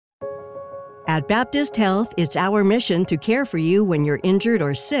At Baptist Health, it's our mission to care for you when you're injured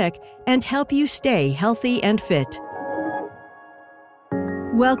or sick and help you stay healthy and fit.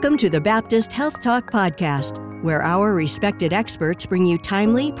 Welcome to the Baptist Health Talk podcast, where our respected experts bring you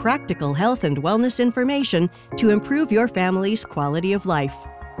timely, practical health and wellness information to improve your family's quality of life.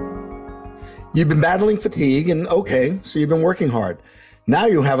 You've been battling fatigue, and so you've been working hard. Now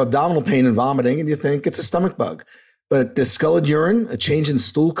you have abdominal pain and vomiting, and you think it's a stomach bug. But discolored urine, a change in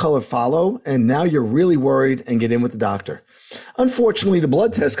stool color follow, and now you're really worried and get in with the doctor. Unfortunately, the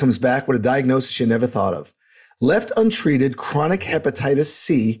blood test comes back with a diagnosis you never thought of. Left untreated, chronic hepatitis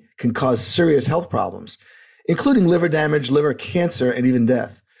C can cause serious health problems, including liver damage, liver cancer, and even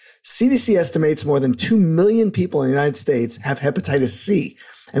death. CDC estimates more than 2 million people in the United States have hepatitis C,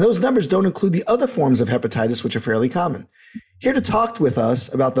 and those numbers don't include the other forms of hepatitis, which are fairly common. Here to talk with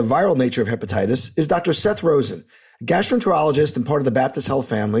us about the viral nature of hepatitis is Dr. Seth Rosen, gastroenterologist and part of the Baptist Health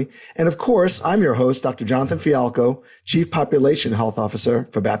family. And of course, I'm your host, Dr. Jonathan Fialco, Chief Population Health Officer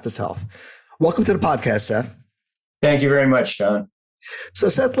for Baptist Health. Welcome to the podcast, Seth. Thank you very much, John. So,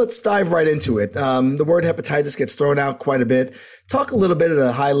 Seth, let's dive right into it. The word hepatitis gets thrown out quite a bit. Talk a little bit at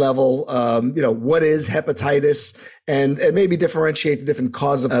a high level, what is hepatitis and maybe differentiate the different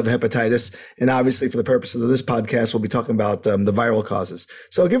causes of hepatitis. And obviously, for the purposes of this podcast, we'll be talking about the viral causes.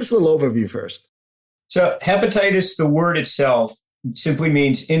 So give us a little overview first. So hepatitis, the word itself, simply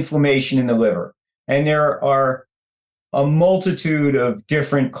means inflammation in the liver. And there are a multitude of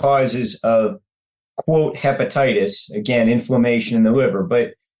different causes of, quote, hepatitis, again, inflammation in the liver.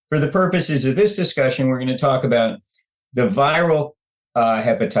 But for the purposes of this discussion, we're going to talk about the viral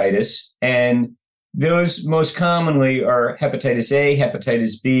hepatitis. And those most commonly are hepatitis A,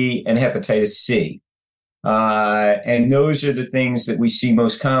 hepatitis B, and hepatitis C. And those are the things that we see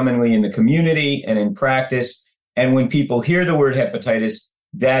most commonly in the community and in practice. And when people hear the word hepatitis,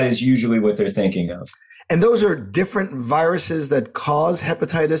 that is usually what they're thinking of. And those are different viruses that cause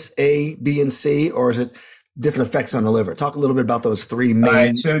hepatitis A, B, and C, or is it different effects on the liver? Talk a little bit about those three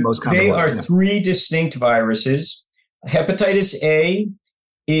main, most common ones. They are three distinct viruses. Hepatitis A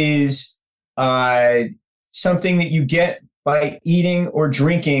is something that you get by eating or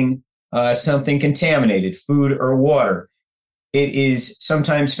drinking something contaminated, food or water. It is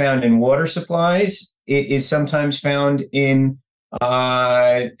sometimes found in water supplies. It is sometimes found in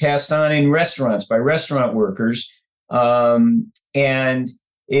passed on in restaurants by restaurant workers. And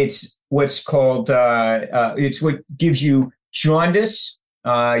it's what's called, it's what gives you jaundice.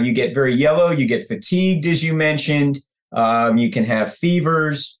 You get very yellow, you get fatigued, as you mentioned. You can have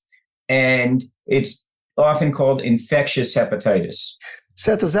fevers, and it's often called infectious hepatitis.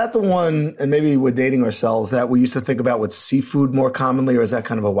 Seth, is that the one, and maybe we're dating ourselves, that we used to think about with seafood more commonly, or is that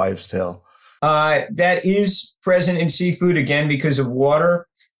kind of a wives' tale? That is present in seafood, again, because of water.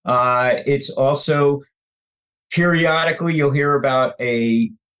 It's also periodically you'll hear about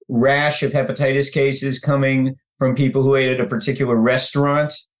a rash of hepatitis cases coming from people who ate at a particular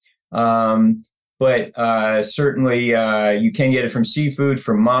restaurant. But certainly you can get it from seafood,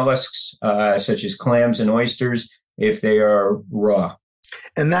 from mollusks, such as clams and oysters, if they are raw.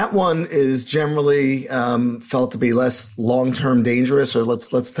 And that one is generally felt to be less long-term dangerous, or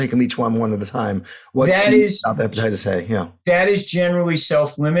let's take them each one at a time. What's hepatitis A? Yeah, that is generally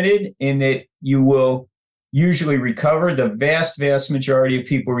self-limited in that you will usually recover. The vast majority of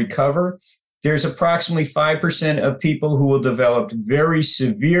people recover. There's approximately 5% of people who will develop very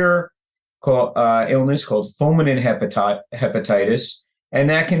severe illness called fulminant hepatitis, and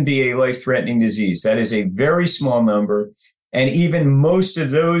that can be a life-threatening disease. That is a very small number. And even most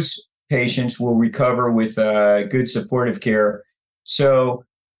of those patients will recover with good supportive care. So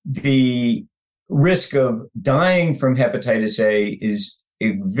the risk of dying from hepatitis A is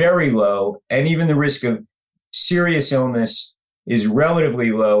very low, and even the risk of serious illness is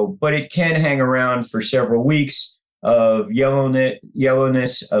relatively low, but it can hang around for several weeks of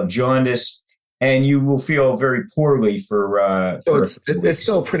yellowness, of jaundice, and you will feel very poorly for. So it's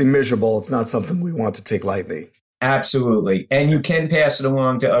still pretty miserable. It's not something we want to take lightly. Absolutely. And you can pass it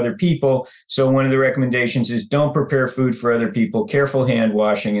along to other people. So one of the recommendations is don't prepare food for other people, careful hand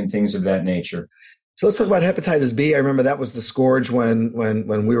washing and things of that nature. So let's talk about hepatitis B. I remember that was the scourge when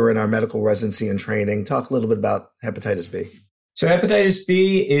we were in our medical residency and training. Talk a little bit about hepatitis B. So hepatitis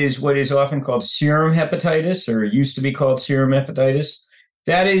B is what is often called serum hepatitis, or used to be called serum hepatitis.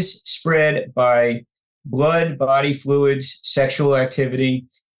 That is spread by blood, body fluids, sexual activity,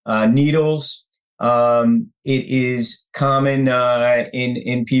 needles. It is common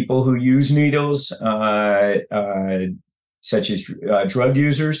in people who use needles, such as drug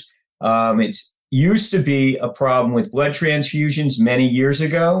users. It's used to be a problem with blood transfusions many years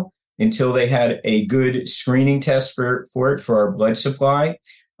ago. until they had a good screening test for our blood supply.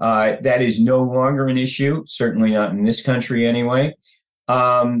 That is no longer an issue, certainly not in this country anyway.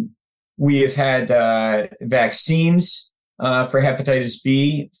 We have had vaccines for hepatitis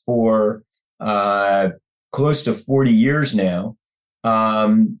B for close to 40 years now.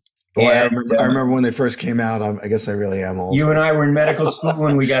 I remember when they first came out. I guess I really am old. You and I were in medical school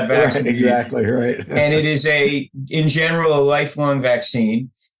when we got vaccinated. Right, exactly, right. And it is in general, a lifelong vaccine.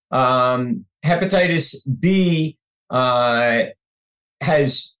 Hepatitis B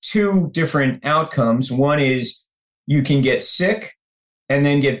has two different outcomes. One is you can get sick and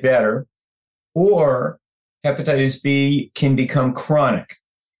then get better, or hepatitis B can become chronic.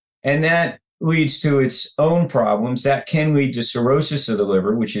 And that leads to its own problems. That can lead to cirrhosis of the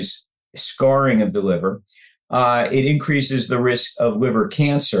liver, which is scarring of the liver. It increases the risk of liver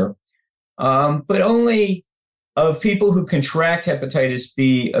cancer. But only of people who contract hepatitis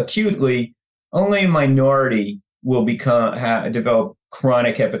B acutely, only a minority will develop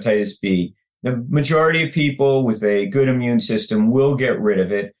chronic hepatitis B. The majority of people with a good immune system will get rid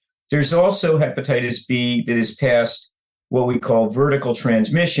of it. There's also hepatitis B that is past what we call vertical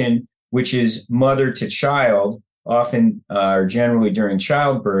transmission, which is mother to child, often or generally during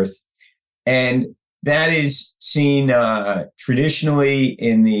childbirth. And that is seen traditionally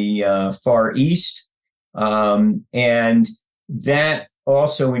in the Far East. And that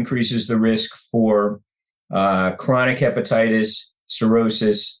also increases the risk for chronic hepatitis,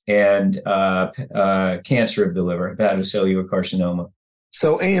 cirrhosis, and cancer of the liver, hepatocellular carcinoma.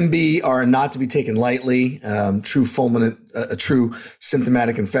 So A and B are not to be taken lightly. True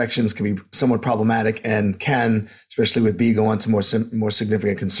symptomatic infections can be somewhat problematic and can, especially with B, go on to more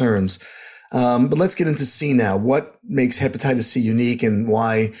significant concerns. But let's get into C now. What makes hepatitis C unique, and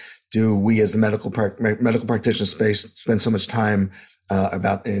why do we as the medical practitioner space spend so much time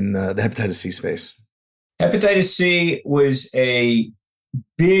in the hepatitis C space? Hepatitis C was a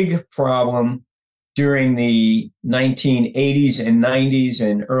big problem during the 1980s and 90s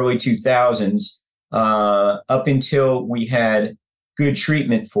and early 2000s, up until we had good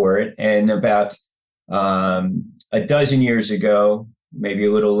treatment for it. And about a dozen years ago, maybe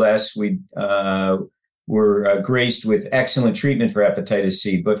a little less, we were graced with excellent treatment for hepatitis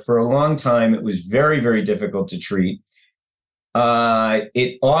C. But for a long time, it was very, very difficult to treat.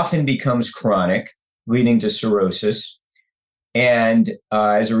 It often becomes chronic, leading to cirrhosis. And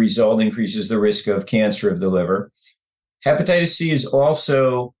as a result, increases the risk of cancer of the liver. Hepatitis C is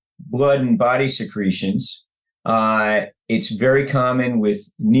also blood and body secretions. It's very common with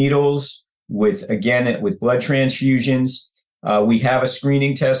needles, with blood transfusions. We have a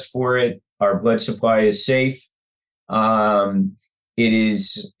screening test for it. Our blood supply is safe. It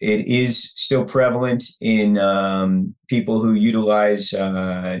is still prevalent in people who utilize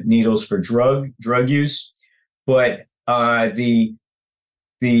needles for drug use, but the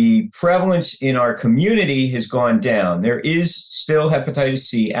prevalence in our community has gone down. There is still hepatitis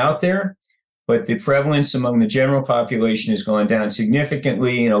C out there, but the prevalence among the general population has gone down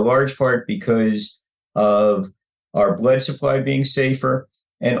significantly, in a large part because of our blood supply being safer,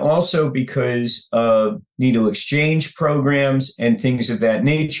 and also because of needle exchange programs and things of that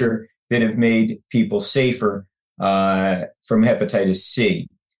nature that have made people safer from hepatitis C.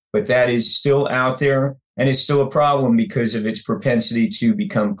 But that is still out there. And it's still a problem because of its propensity to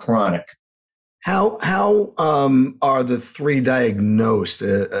become chronic. How are the three diagnosed?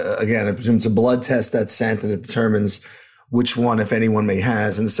 Again, I presume it's a blood test that's sent and it determines which one, if anyone, may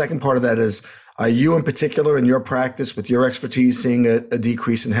has. And the second part of that is, are you in particular in your practice with your expertise seeing a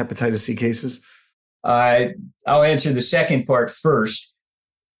decrease in hepatitis C cases? I'll answer the second part first.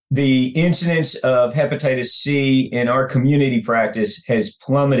 The incidence of hepatitis C in our community practice has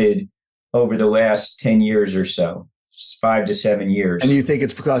plummeted over the last 10 years or so, 5 to 7 years. And you think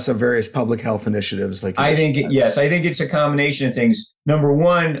it's because of various public health initiatives? Yes, I think it's a combination of things. Number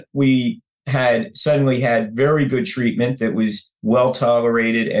one, we suddenly had very good treatment that was well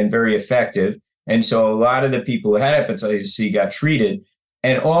tolerated and very effective. And so a lot of the people who had hepatitis C got treated.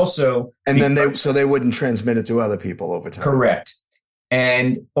 And also... they wouldn't transmit it to other people over time. Correct.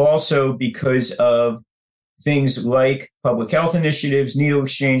 And also because of things like public health initiatives, needle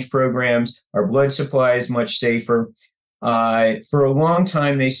exchange programs, our blood supply is much safer. For a long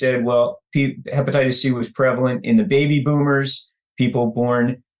time, they said, well, hepatitis C was prevalent in the baby boomers, people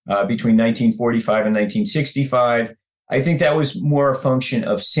born between 1945 and 1965. I think that was more a function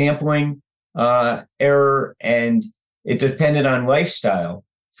of sampling error, and it depended on lifestyle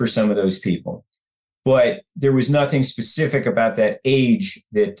for some of those people. But there was nothing specific about that age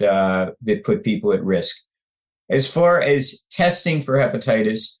that put people at risk. As far as testing for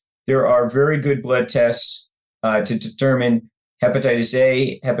hepatitis, there are very good blood tests to determine hepatitis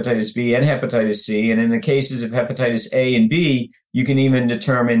A, hepatitis B, and hepatitis C. And in the cases of hepatitis A and B, you can even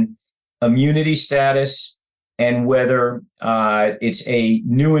determine immunity status and whether it's a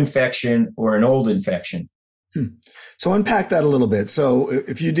new infection or an old infection. So unpack that a little bit. So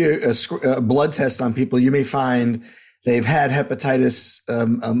if you do a blood test on people, you may find they've had hepatitis,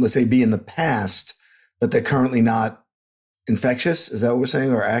 let's say B in the past, but they're currently not infectious. Is that what we're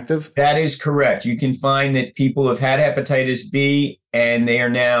saying, or active? That is correct. You can find that people have had hepatitis B and they are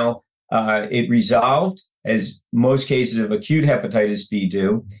now it resolved, as most cases of acute hepatitis B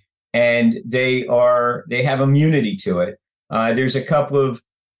do, and they have immunity to it. There's a couple of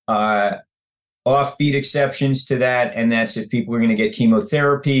offbeat exceptions to that, and that's if people are going to get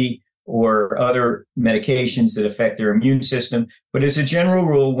chemotherapy or other medications that affect their immune system. But as a general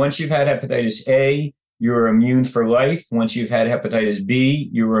rule, once you've had hepatitis A, you're immune for life. Once you've had hepatitis B,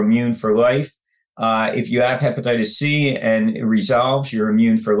 you're immune for life. If you have hepatitis C and it resolves, you're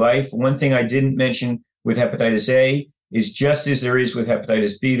immune for life. One thing I didn't mention with hepatitis A is, just as there is with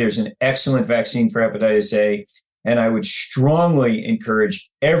hepatitis B, there's an excellent vaccine for hepatitis A. And I would strongly encourage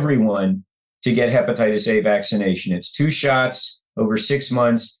everyone to get hepatitis A vaccination. It's 2 shots over 6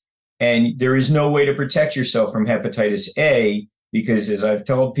 months. And there is no way to protect yourself from hepatitis A, because as I've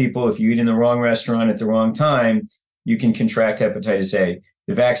told people, if you eat in the wrong restaurant at the wrong time, you can contract hepatitis A.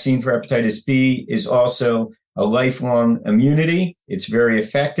 The vaccine for hepatitis B is also a lifelong immunity. It's very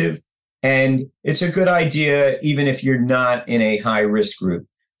effective. And it's a good idea even if you're not in a high risk group.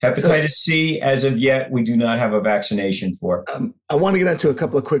 Hepatitis C, as of yet, we do not have a vaccination for. I want to get into a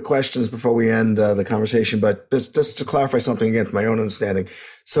couple of quick questions before we end the conversation, but just to clarify something again from my own understanding.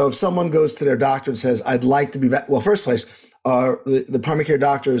 So if someone goes to their doctor and says, I'd like to be, well, first place, are the primary care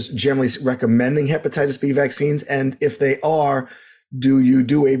doctors generally recommending hepatitis B vaccines? And if they are, do you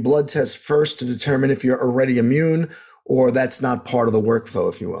do a blood test first to determine if you're already immune, or that's not part of the workflow,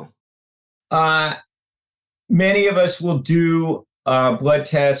 if you will? Many of us will do blood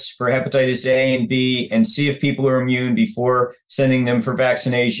tests for hepatitis A and B and see if people are immune before sending them for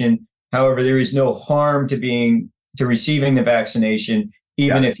vaccination. However, there is no harm to receiving the vaccination,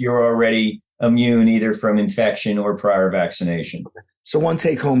 even if you're already immune, either from infection or prior vaccination. So one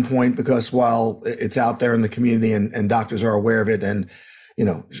take-home point, because while it's out there in the community and doctors are aware of it, and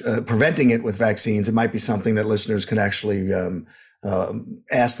preventing it with vaccines, it might be something that listeners can actually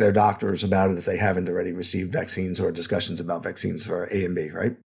ask their doctors about it if they haven't already received vaccines, or discussions about vaccines for A and B,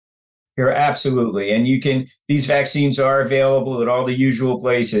 right? You're absolutely. And these vaccines are available at all the usual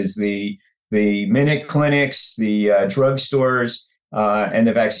places, the minute clinics, the drugstores, and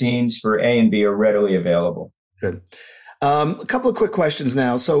the vaccines for A and B are readily available. Good. A couple of quick questions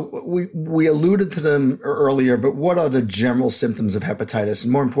now. So we alluded to them earlier, but what are the general symptoms of hepatitis?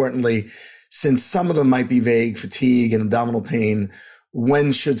 And more importantly, since some of them might be vague, fatigue and abdominal pain,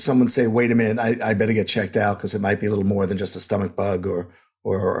 when should someone say, wait a minute, I better get checked out because it might be a little more than just a stomach bug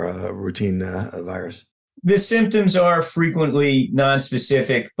or a routine virus? The symptoms are frequently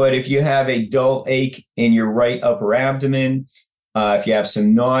nonspecific, but if you have a dull ache in your right upper abdomen, if you have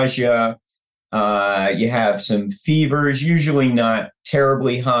some nausea, you have some fevers, usually not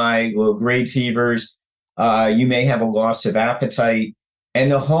terribly high, low-grade fevers, you may have a loss of appetite. And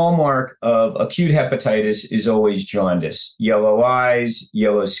the hallmark of acute hepatitis is always jaundice, yellow eyes,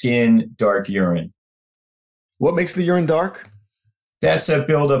 yellow skin, dark urine. What makes the urine dark? That's a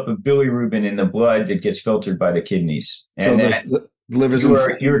buildup of bilirubin in the blood that gets filtered by the kidneys. And so the liver's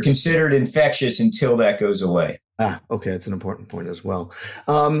you're considered infectious until that goes away. Okay. That's an important point as well.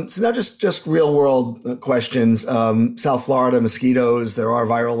 So now just real world questions. South Florida, mosquitoes, there are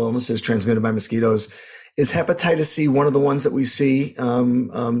viral illnesses transmitted by mosquitoes. Is hepatitis C one of the ones that we see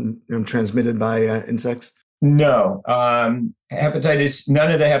transmitted by insects? No. None of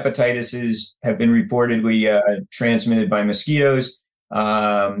the hepatitises have been reportedly transmitted by mosquitoes.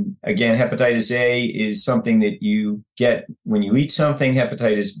 Again, hepatitis A is something that you get when you eat something.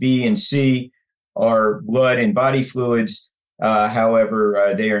 Hepatitis B and C are blood and body fluids.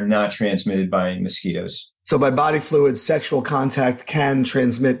 However, they are not transmitted by mosquitoes. So by body fluids, sexual contact can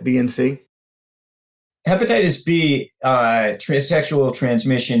transmit B and C? Hepatitis B, sexual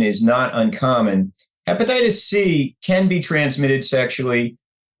transmission is not uncommon. Hepatitis C can be transmitted sexually,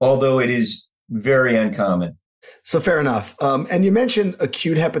 although it is very uncommon. So fair enough. And you mentioned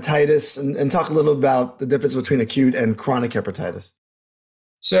acute hepatitis, and talk a little about the difference between acute and chronic hepatitis.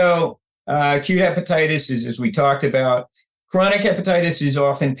 So acute hepatitis is, as we talked about, chronic hepatitis is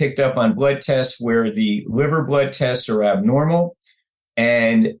often picked up on blood tests where the liver blood tests are abnormal.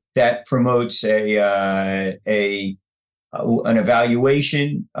 And that promotes a an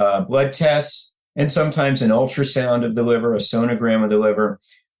evaluation, blood tests, and sometimes an ultrasound of the liver, a sonogram of the liver,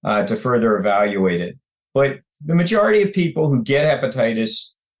 to further evaluate it. But the majority of people who get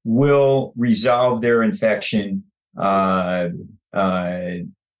hepatitis will resolve their infection on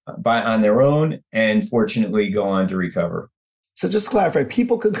their own, and fortunately go on to recover. So just to clarify,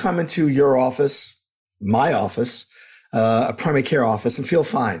 people could come into your office, my office, a primary care office, and feel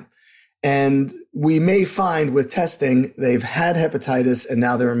fine. And we may find with testing, they've had hepatitis and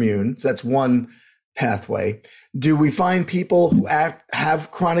now they're immune. So that's one pathway. Do we find people who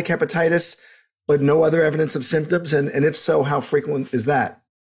have chronic hepatitis, but no other evidence of symptoms? And if so, how frequent is that?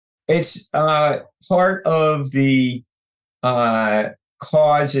 It's part of the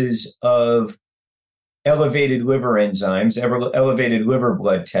causes of elevated liver enzymes, elevated liver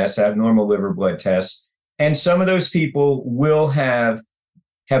blood tests, abnormal liver blood tests. And some of those people will have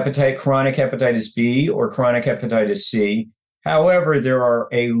chronic hepatitis B or chronic hepatitis C. However, there are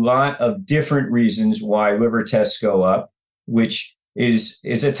a lot of different reasons why liver tests go up, which is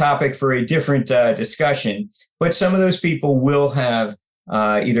a topic for a different discussion. But some of those people will have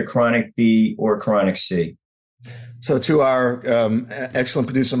either chronic B or chronic C. So to our excellent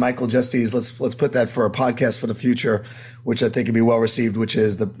producer, Michael Justice, let's put that for a podcast for the future, which I think would be well received, which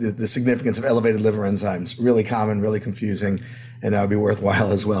is the significance of elevated liver enzymes. Really common, really confusing, and that would be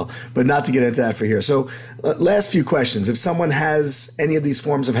worthwhile as well. But not to get into that for here. So last few questions. If someone has any of these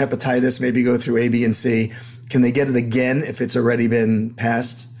forms of hepatitis, maybe go through A, B, and C, can they get it again if it's already been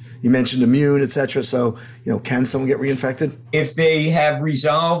passed? You mentioned immune, et cetera. So, can someone get reinfected? If they have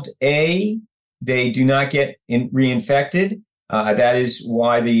resolved A, they do not get reinfected. That is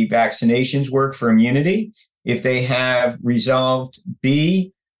why the vaccinations work for immunity. If they have resolved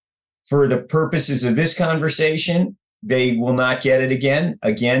B, for the purposes of this conversation, they will not get it again.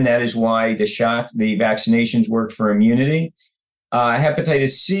 Again, that is why the vaccinations work for immunity.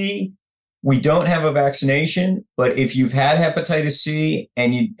 Hepatitis C, we don't have a vaccination, but if you've had hepatitis C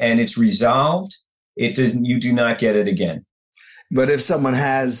and it's resolved, you do not get it again. But if someone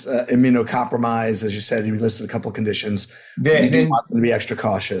has immunocompromised, as you said, you listed a couple of conditions, you want them to be extra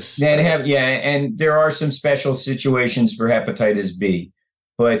cautious. And there are some special situations for hepatitis B.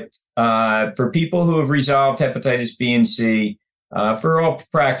 But for people who have resolved hepatitis B and C, for all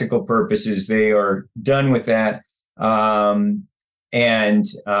practical purposes, they are done with that. But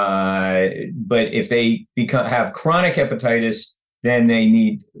if they have chronic hepatitis, then they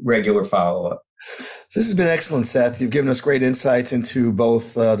need regular follow-up. So this has been excellent, Seth. You've given us great insights into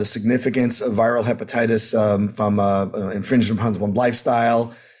both the significance of viral hepatitis from infringement upon one's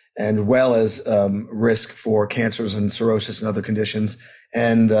lifestyle, and well as risk for cancers and cirrhosis and other conditions,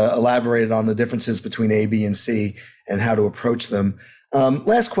 and elaborated on the differences between A, B, and C and how to approach them.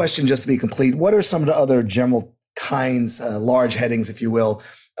 Last question, just to be complete. What are some of the other general kinds, large headings, if you will,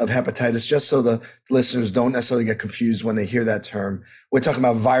 of hepatitis, just so the listeners don't necessarily get confused when they hear that term? We're talking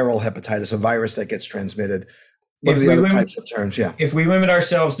about viral hepatitis, a virus that gets transmitted. What are the other types of terms? Yeah. If we limit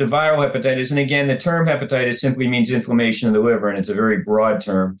ourselves to viral hepatitis, and again, the term hepatitis simply means inflammation of the liver, and it's a very broad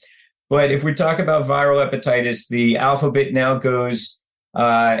term. But if we talk about viral hepatitis, the alphabet now goes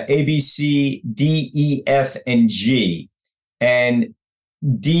A, B, C, D, E, F, and G. And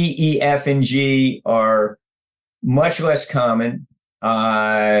D, E, F, and G are much less common.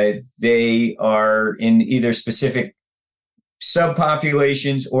 They are in either specific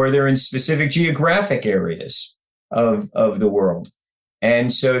subpopulations or they're in specific geographic areas of the world.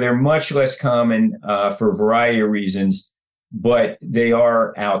 And so they're much less common for a variety of reasons, but they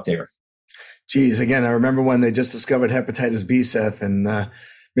are out there. Geez, again, I remember when they just discovered hepatitis B, Seth, and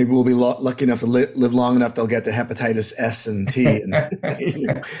maybe we'll be lucky enough to live long enough, they'll get to hepatitis S and T.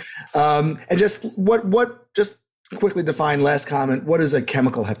 And just just quickly define, last comment, what is a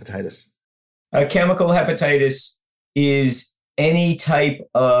chemical hepatitis? A chemical hepatitis is any type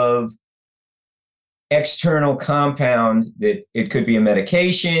of external compound that it could be a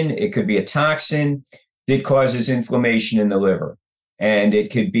medication, it could be a toxin that causes inflammation in the liver. And it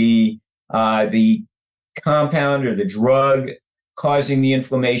could be the compound or the drug causing the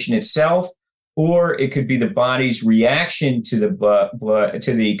inflammation itself, or it could be the body's reaction to the blood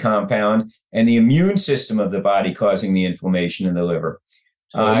to the compound and the immune system of the body causing the inflammation in the liver.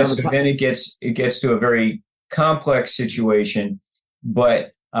 So then it gets to a very complex situation.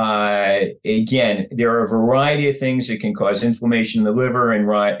 But again, there are a variety of things that can cause inflammation in the liver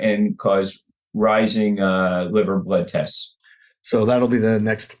and cause rising liver blood tests. So that'll be the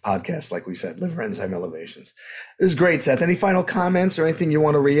next podcast, like we said, liver enzyme elevations. This is great, Seth. Any final comments or anything you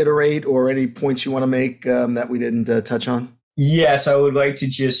want to reiterate or any points you want to make that we didn't touch on? Yes, I would like to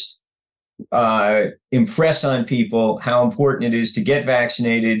just impress on people how important it is to get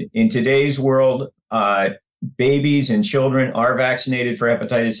vaccinated. In today's world, babies and children are vaccinated for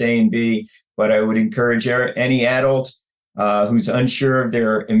hepatitis A and B, but I would encourage any adult who's unsure of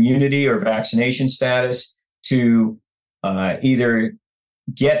their immunity or vaccination status to either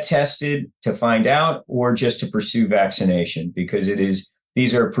get tested to find out or just to pursue vaccination, because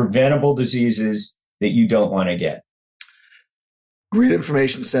these are preventable diseases that you don't want to get. Great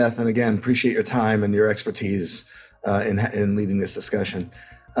information, Seth. And again, appreciate your time and your expertise in leading this discussion.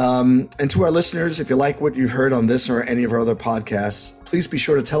 And to our listeners, if you like what you've heard on this or any of our other podcasts, please be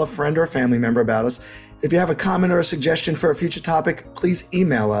sure to tell a friend or a family member about us. If you have a comment or a suggestion for a future topic, please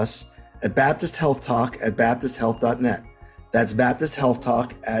email us at baptisthealthtalk@baptisthealth.net. That's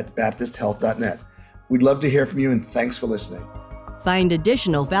baptisthealthtalk@baptisthealth.net. We'd love to hear from you, and thanks for listening. Find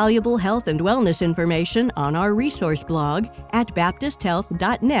additional valuable health and wellness information on our resource blog at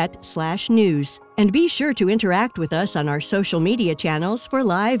baptisthealth.net/news. And be sure to interact with us on our social media channels for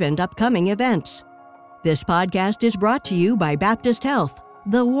live and upcoming events. This podcast is brought to you by Baptist Health,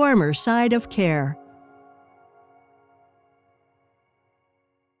 the warmer side of care.